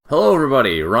Hello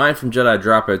everybody, Ryan from Jedi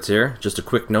Dropouts here. Just a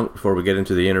quick note before we get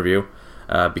into the interview.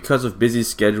 Because of busy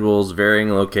schedules, varying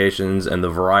locations, and the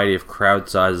variety of crowd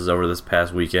sizes over this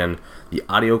past weekend, the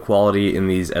audio quality in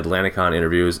these Atlanticon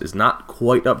interviews is not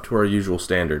quite up to our usual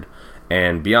standard.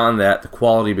 And beyond that, the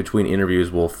quality between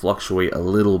interviews will fluctuate a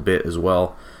little bit as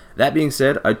well. That being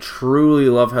said, I truly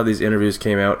love how these interviews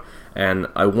came out, and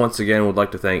I once again would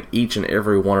like to thank each and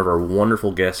every one of our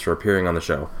wonderful guests for appearing on the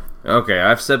show. Okay,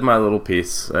 I've said my little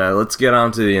piece. Let's get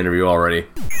on to the interview already.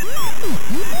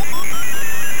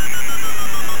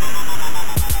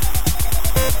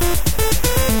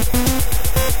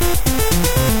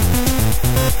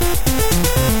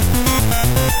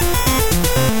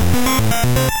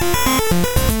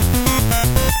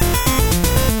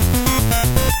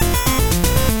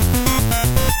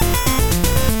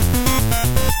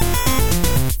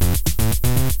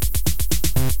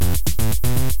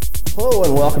 Hello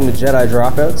and welcome to Jedi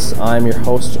Dropouts. I'm your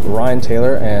host, Ryan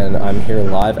Taylor, and I'm here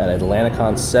live at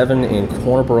Atlanticon 7 in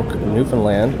Corner Brook,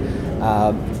 Newfoundland.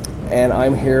 And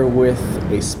I'm here with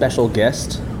a special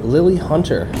guest, Lily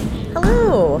Hunter.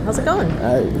 Hello, how's it going?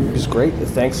 It's great.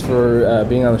 Thanks for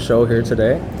being on the show here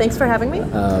today. Thanks for having me.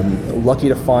 Lucky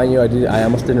to find you. I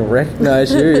almost didn't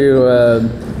recognize you.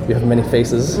 You have many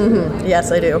faces. Mm-hmm.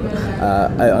 Yes, I do.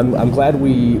 I'm glad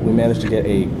we managed to get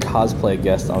a cosplay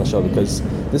guest on the show because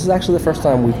this is actually the first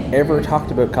time we've ever talked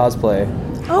about cosplay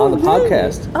on the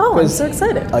podcast. Oh, I'm so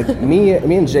excited. Like me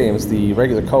and James, the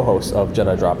regular co-hosts of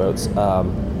Jedi Dropouts,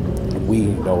 we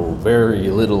know very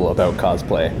little about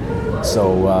cosplay.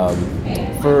 So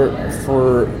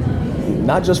for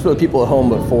not just for the people at home,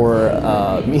 but for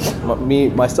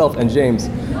myself, and James,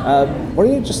 why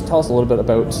don't you just tell us a little bit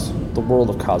about the world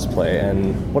of cosplay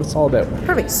and what it's all about?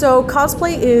 Perfect. So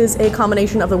cosplay is a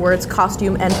combination of the words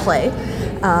costume and play,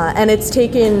 and it's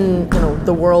taken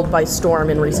the world by storm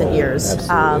in recent years.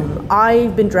 Absolutely.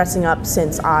 I've been dressing up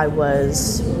since I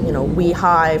was wee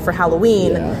high for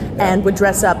Halloween, and would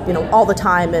dress up all the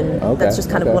time, and that's just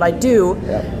kind of what I do.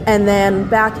 And then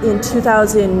back in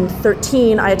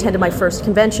 2013, I attended my first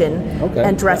convention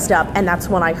and dressed up, and that's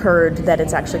when I heard that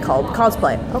it's actually called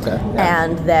cosplay.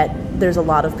 And that there's a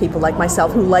lot of people like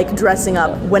myself who like dressing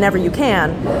up whenever you can,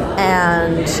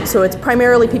 and so it's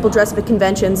primarily people dress up at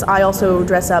conventions. I also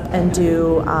dress up and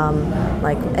do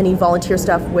like any volunteer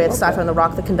stuff with Sci-Fi on the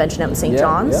Rock, the convention out in St.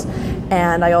 John's,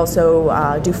 and I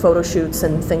also do photo shoots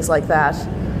and things like that.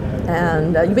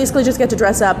 And you basically just get to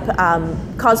dress up.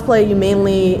 Cosplay, you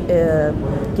mainly,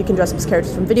 you can dress up as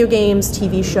characters from video games,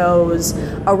 TV shows,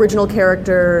 original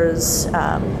characters,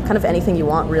 kind of anything you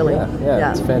want, really.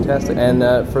 Yeah, it's fantastic. And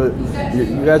for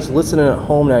you guys listening at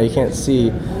home now, you can't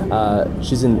see,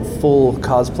 she's in full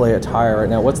cosplay attire right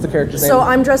now. What's the character's name? So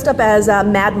I'm dressed up as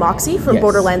Mad Moxie from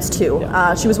Borderlands 2.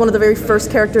 She was one of the very first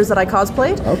characters that I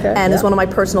cosplayed, and is one of my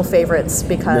personal favorites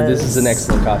because... This is an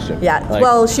excellent costume.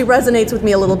 Well, she resonates with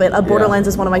me a little bit. Borderlands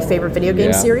is one of my favorite video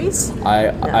game series.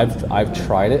 I've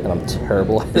tried it and I'm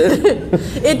terrible at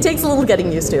it. It takes a little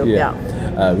getting used to.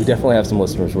 We definitely have some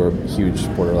listeners who are huge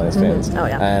Borderlands fans.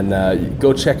 And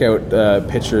go check out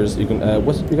pictures. You can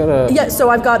so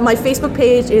I've got my Facebook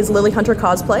page is Lily Hunter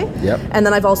Cosplay. And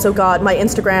then I've also got my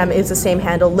Instagram is the same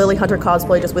handle, Lily Hunter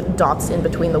Cosplay, just with dots in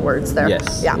between the words there.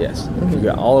 Yes. You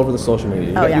got all over the social media.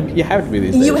 You have to be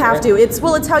these days. You have to. It's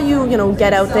how you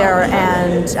get out there,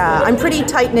 and I'm pretty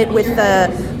tight knit with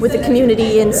the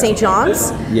community in St.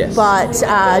 John's. But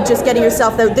just getting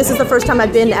yourself out. This is the first time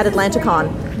I've been at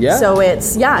Atlanticon. So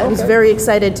I was very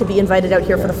excied to be invited out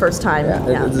here for the first time.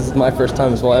 This is my first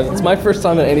time as well. It's my first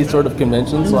time at any sort of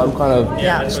convention, so I'm kind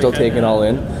of still taking it all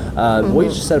in. What you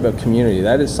just said about community,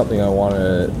 that is something I want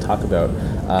to talk about.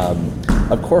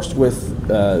 Of course, with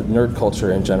nerd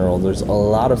culture in general, there's a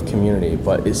lot of community,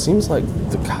 but it seems like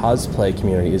the cosplay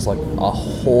community is like a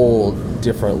whole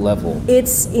different level.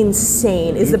 It's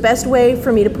insane, is the best way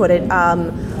for me to put it.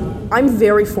 I'm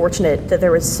very fortunate that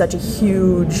there is such a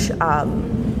huge...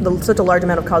 such a large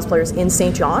amount of cosplayers in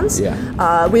St. John's. We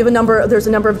have there's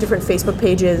a number of different Facebook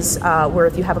pages where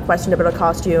if you have a question about a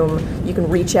costume, you can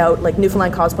reach out. Like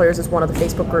Newfoundland Cosplayers is one of the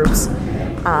Facebook groups.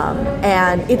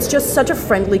 And it's just such a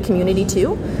friendly community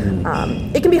too.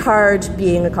 It can be hard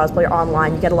being a cosplayer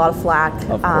online. You get a lot of flack.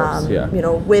 Of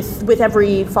course, with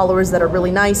every followers that are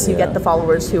really nice, you get the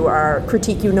followers who are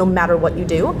critique you no matter what you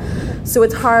do. So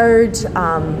it's hard.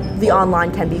 The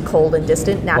online can be cold and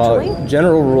distant naturally. Well,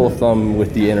 general rule of thumb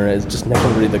with the internet is just never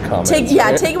read the comments. Take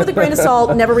it with a grain of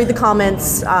salt. Never read the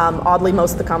comments. Oddly,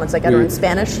 most of the comments I get are in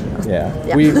Spanish.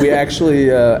 We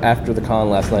actually after the con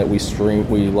last night we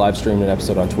live streamed an episode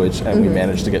episode on Twitch, and we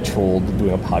managed to get trolled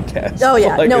doing a podcast. Oh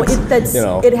yeah, like, no,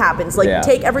 it happens. Like, yeah.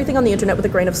 take everything on the internet with a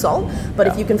grain of salt. But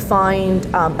if you can find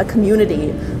a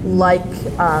community like,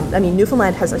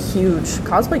 Newfoundland has a huge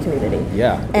cosplay community.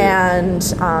 Yeah. And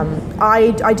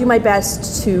I do my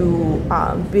best to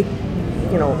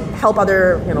help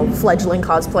other, fledgling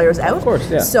cosplayers out. Of course,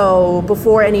 yeah. So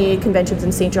before any conventions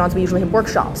in St. John's, we usually have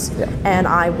workshops. Yeah. And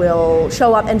I will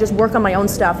show up and just work on my own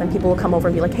stuff, and people will come over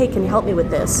and be like, hey, can you help me with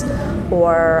this?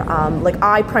 Or,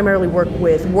 I primarily work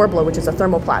with Warbler, which is a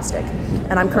thermoplastic.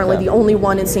 And I'm currently the only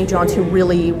one in St. John's who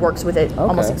really works with it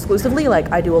almost exclusively.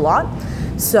 Like, I do a lot.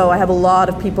 So I have a lot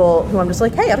of people who I'm just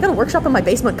like, hey, I've got a workshop in my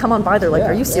basement, come on by. They're like,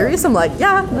 are you serious? I'm like,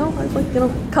 yeah, no, I'm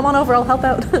like, come on over, I'll help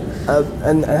out.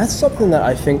 And that's something that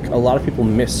I think a lot of people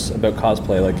miss about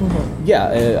cosplay. Like,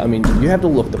 you have to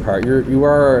look the part. You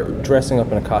are dressing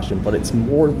up in a costume, but it's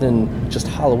more than just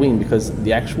Halloween, because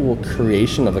the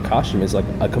creation of the costume is like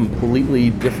a completely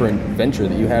different venture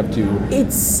that you have to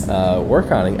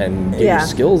work on and get your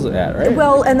skills at, right?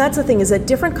 Well, and that's the thing, is that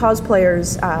different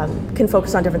cosplayers can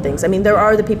focus on different things. I mean, there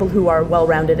are the people who are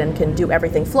well-rounded and can do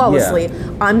everything flawlessly.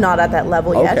 Yeah. I'm not at that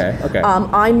level yet. Okay.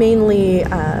 I mainly,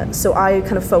 so I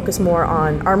kind of focus more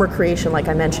on armor creation, like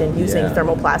I mentioned, using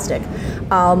thermoplastic.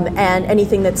 And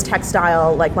anything that's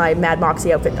textile, like my Mad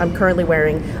Moxie outfit I'm currently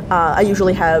wearing, I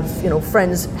usually have,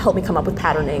 friends help me come up with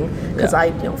patterning, because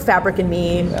fabric and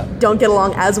me don't get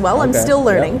along as well. I'm still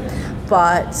learning.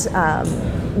 But,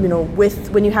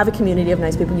 when you have a community of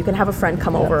nice people, you can have a friend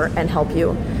come over and help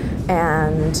you.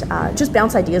 And just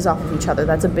bounce ideas off of each other.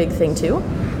 That's a big thing too.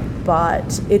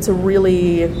 But it's a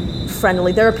really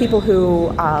friendly. There are people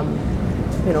who,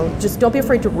 just don't be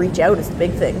afraid to reach out. Is the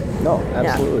big thing. No,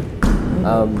 absolutely.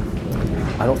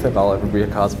 I don't think I'll ever be a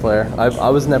cosplayer. I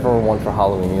was never one for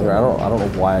Halloween either. I don't know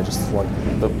why. I just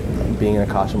being in a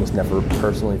costume was never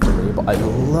personally for me. But I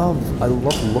love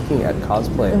looking at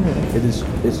cosplay.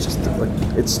 Mm-hmm. It's just like,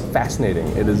 it's fascinating.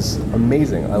 It is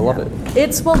amazing. I love it.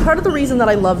 Part of the reason that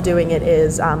I love doing it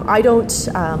is I don't.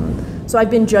 So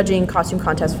I've been judging costume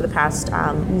contests for the past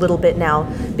little bit now,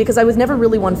 because I was never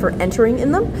really one for entering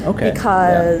in them. Okay.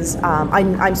 Because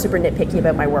I'm super nitpicky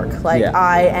about my work. Like,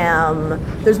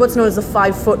 there's what's known as the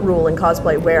 5-foot rule in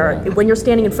cosplay, where when you're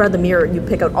standing in front of the mirror, you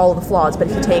pick out all of the flaws. But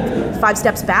if you take 5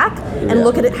 steps back and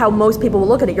look at it how most people will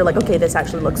look at it, you're like, okay, this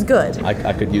actually looks good.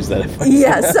 I could use that.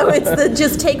 So it's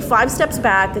just take 5 steps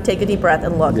back, take a deep breath,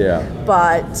 and look. Yeah.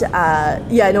 But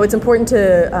it's important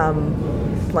to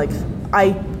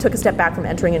I took a step back from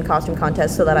entering in costume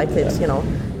contests so that I could,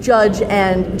 judge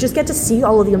and just get to see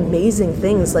all of the amazing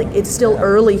things. Like, it's still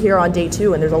early here on day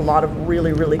 2, and there's a lot of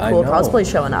really, really cool cosplay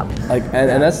showing up.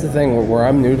 And that's the thing, where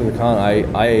I'm new to the con,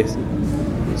 I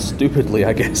stupidly,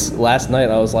 I guess, last night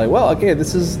I was like, well, okay,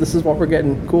 this is what we're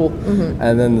getting, cool. Mm-hmm.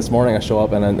 And then this morning I show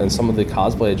up, and some of the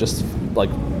cosplay just like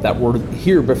that were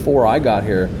here before I got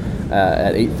here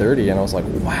at 8:30, and I was like,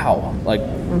 wow, like,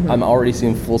 I'm already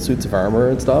seeing full suits of armor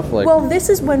and stuff. Like, well, this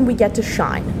is when we get to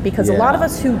shine, because a lot of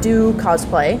us who do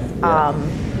cosplay,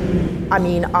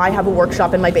 I have a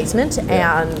workshop in my basement,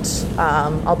 and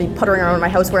I'll be puttering around my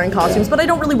house wearing costumes, but I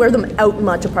don't really wear them out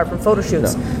much apart from photo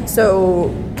shoots. No.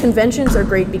 So conventions are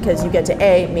great because you get to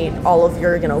meet all of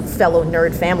your fellow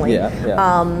nerd family.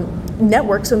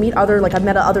 Network, so meet I've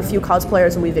met other few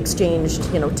cosplayers, and we've exchanged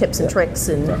tips and tricks,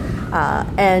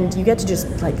 and you get to just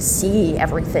see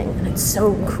everything, and it's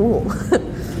so cool.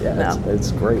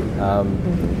 It's great.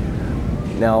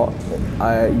 Now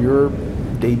you're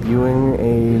debuting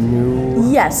a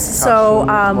new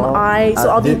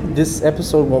I'll be this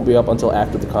episode won't be up until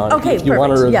after the con. Okay, if you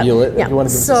want to reveal it, if you want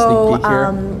to give us a sneak peek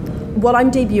here. What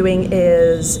I'm debuting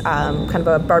is kind of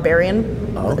a barbarian.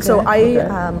 Okay, so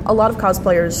a lot of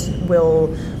cosplayers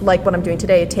will, like what I'm doing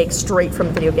today, take straight from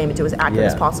the video game and do as accurate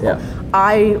as possible. Yeah.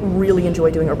 I really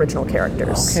enjoy doing original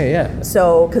characters. Okay, yeah.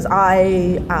 So, because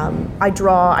I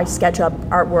draw, I sketch up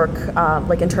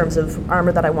artwork, in terms of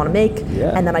armor that I want to make,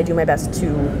 and then I do my best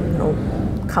to,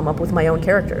 come up with my own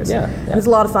characters. And it's a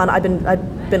lot of fun. I've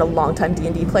been a long time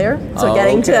D&D player, so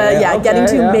getting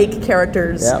to make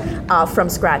characters from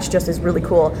scratch just is really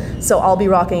cool. So I'll be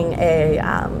rocking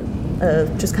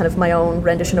just kind of my own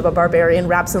rendition of a barbarian,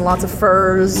 wraps in lots of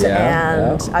furs,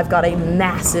 and I've got a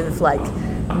massive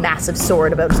massive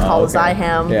sword about as tall as I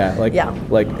am. Yeah,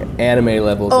 like anime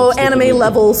levels. Oh, anime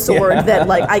level sword that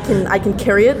like I can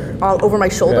carry it all over my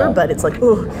shoulder, but it's like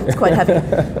it's quite heavy.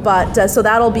 But so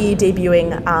that'll be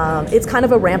debuting. It's kind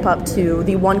of a ramp up to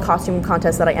the one costume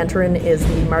contest that I enter in is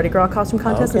the Mardi Gras costume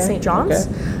contest in St. John's.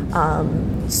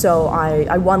 So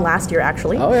I won last year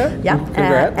actually. Oh yeah. Yeah.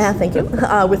 Congrats. And thank you.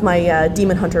 With my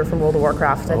Demon Hunter from World of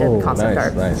Warcraft, I did concept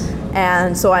art. Nice.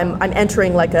 And so I'm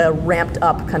entering like a ramped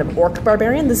up kind of orc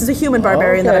barbarian. This is a human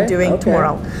barbarian that I'm doing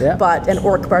tomorrow. Yeah. But an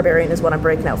orc barbarian is what I'm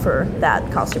breaking out for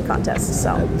that costume contest.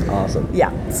 So that's awesome.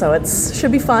 Yeah. So it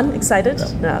should be fun. Excited.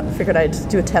 Figured I'd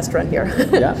do a test run here.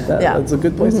 That's a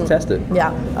good place to test it.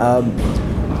 Yeah.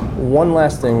 One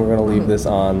last thing we're going to leave this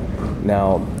on.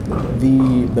 Now,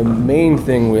 the main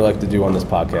thing we like to do on this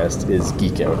podcast is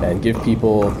geek out and give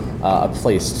people a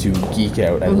place to geek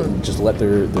out and just let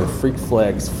their freak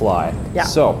flags fly. Yeah.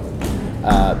 So,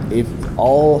 if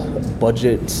all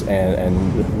budget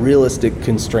and realistic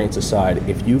constraints aside,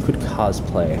 if you could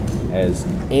cosplay as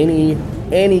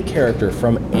any character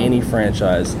from any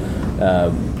franchise, I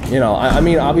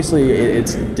mean, obviously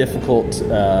it's difficult.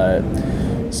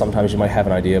 Sometimes you might have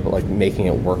an idea, but like making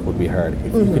it work would be hard.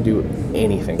 If you could do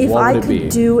anything, what would it be? If I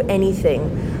could do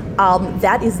anything,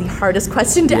 that is the hardest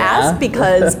question to ask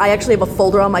because I actually have a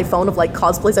folder on my phone of like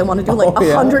cosplays I want to do, like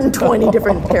 120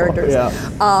 different characters.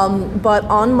 But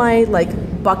on my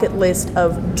like bucket list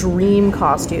of dream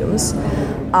costumes,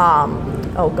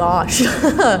 oh gosh,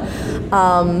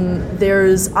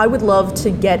 I would love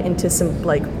to get into some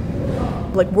like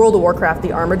World of Warcraft,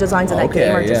 the armor designs in that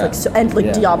game are just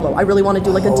Diablo. I really want to do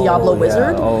like a Diablo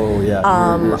wizard. Oh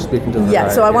yeah, you're speaking to the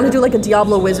so I want to do like a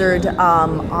Diablo wizard.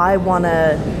 I want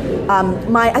to,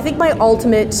 I think my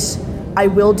ultimate, I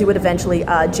will do it eventually,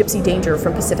 Gypsy Danger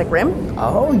from Pacific Rim.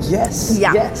 Oh yes.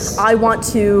 Yeah. Yes. I want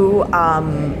to,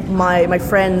 my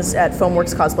friends at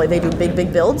Foamworks Cosplay, they do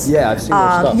big builds. Yeah, I've seen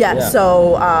their stuff.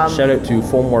 So shout out to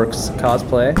Foamworks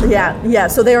Cosplay. Yeah.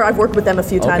 So I've worked with them a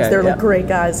few times. They're like great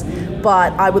guys.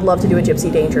 But I would love to do a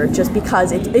Gypsy Danger just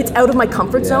because it's out of my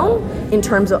comfort zone in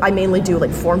terms of I mainly do like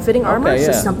form-fitting armor,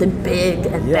 so something big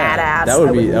and badass. That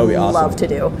would be awesome. Love to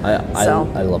do. I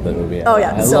love that movie. Oh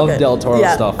yeah, I love good. Del Toro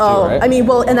stuff too. Right? I mean,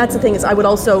 well, and that's the thing is I would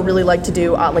also really like to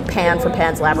do like Pan from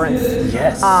Pan's Labyrinth.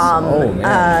 Yes.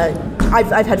 I've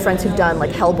had friends who've done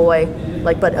like Hellboy,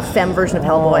 but a femme version of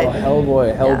Hellboy.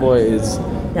 Hellboy is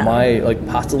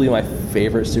possibly my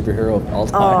favorite superhero of all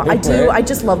time. I do. I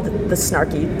just love the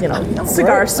snarky,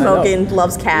 cigar smoking,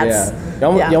 loves cats.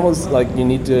 Yeah. You almost you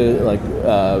need to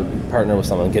partner with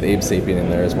someone, get Abe Sapien in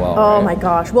there as well. Oh right? my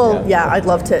gosh. Well, I'd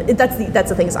love to. That's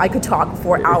the thing is I could talk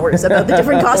for hours about the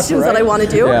different costumes that I want to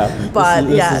do. Yeah. But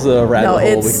this is a rabbit hole we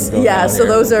can go down so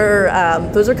here.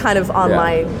 those are kind of on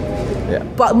my. Yeah.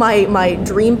 But my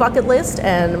dream bucket list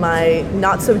and my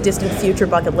not so distant future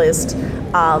bucket list,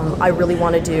 I really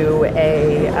want to do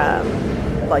a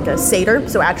satyr.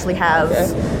 So actually have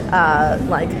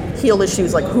heelless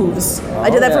shoes like hooves. I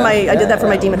did that for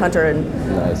my Demon Hunter and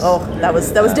that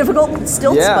was difficult.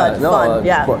 Stilts, but fun.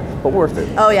 But worth it.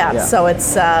 Oh yeah. So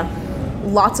it's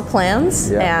lots of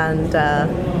plans and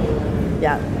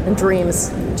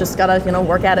dreams. Just gotta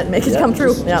work at it and make it come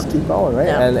true. Just keep going, right?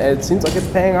 And it seems like it's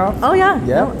paying off. Oh yeah.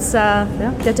 No, it's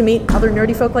get to meet other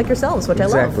nerdy folk like yourselves, which I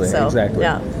love. So, exactly.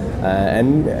 Yeah.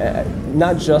 And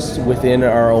not just within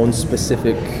our own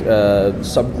specific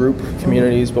subgroup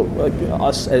communities, but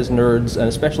us as nerds, and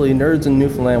especially nerds in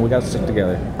Newfoundland, we got to stick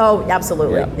together. Oh,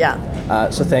 absolutely. Yeah.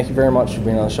 So thank you very much for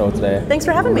being on the show today. Thanks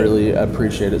for having me. Really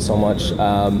appreciate it so much.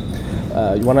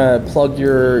 You want to plug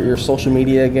your social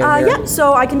media again? Yeah,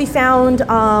 so I can be found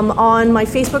on my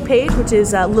Facebook page, which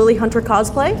is Lily Hunter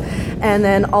Cosplay, and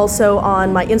then also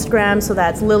on my Instagram, so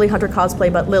that's Lily Hunter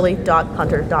Cosplay, but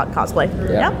lily.hunter.cosplay.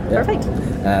 Yeah, perfect.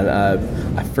 And I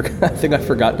think I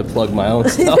forgot to plug my own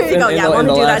stuff. There you go. I want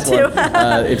to do that too.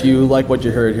 If you like what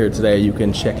you heard here today, you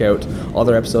can check out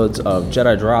other episodes of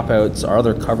Jedi Dropouts, our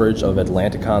other coverage of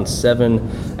Atlanticon 7,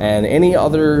 and any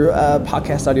other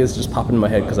podcast ideas just pop into my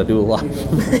head because I do a lot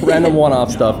of random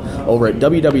one-off stuff over at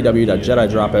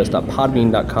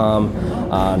www.jedidropouts.podbean.com,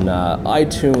 on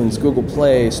iTunes, Google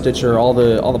Play, Stitcher, all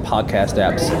the podcast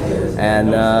apps.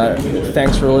 And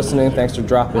thanks for listening. Thanks for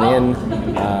dropping in.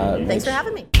 Thanks for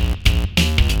having me.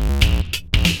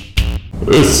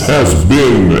 This has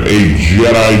been a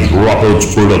Jedi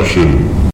Dropouts production.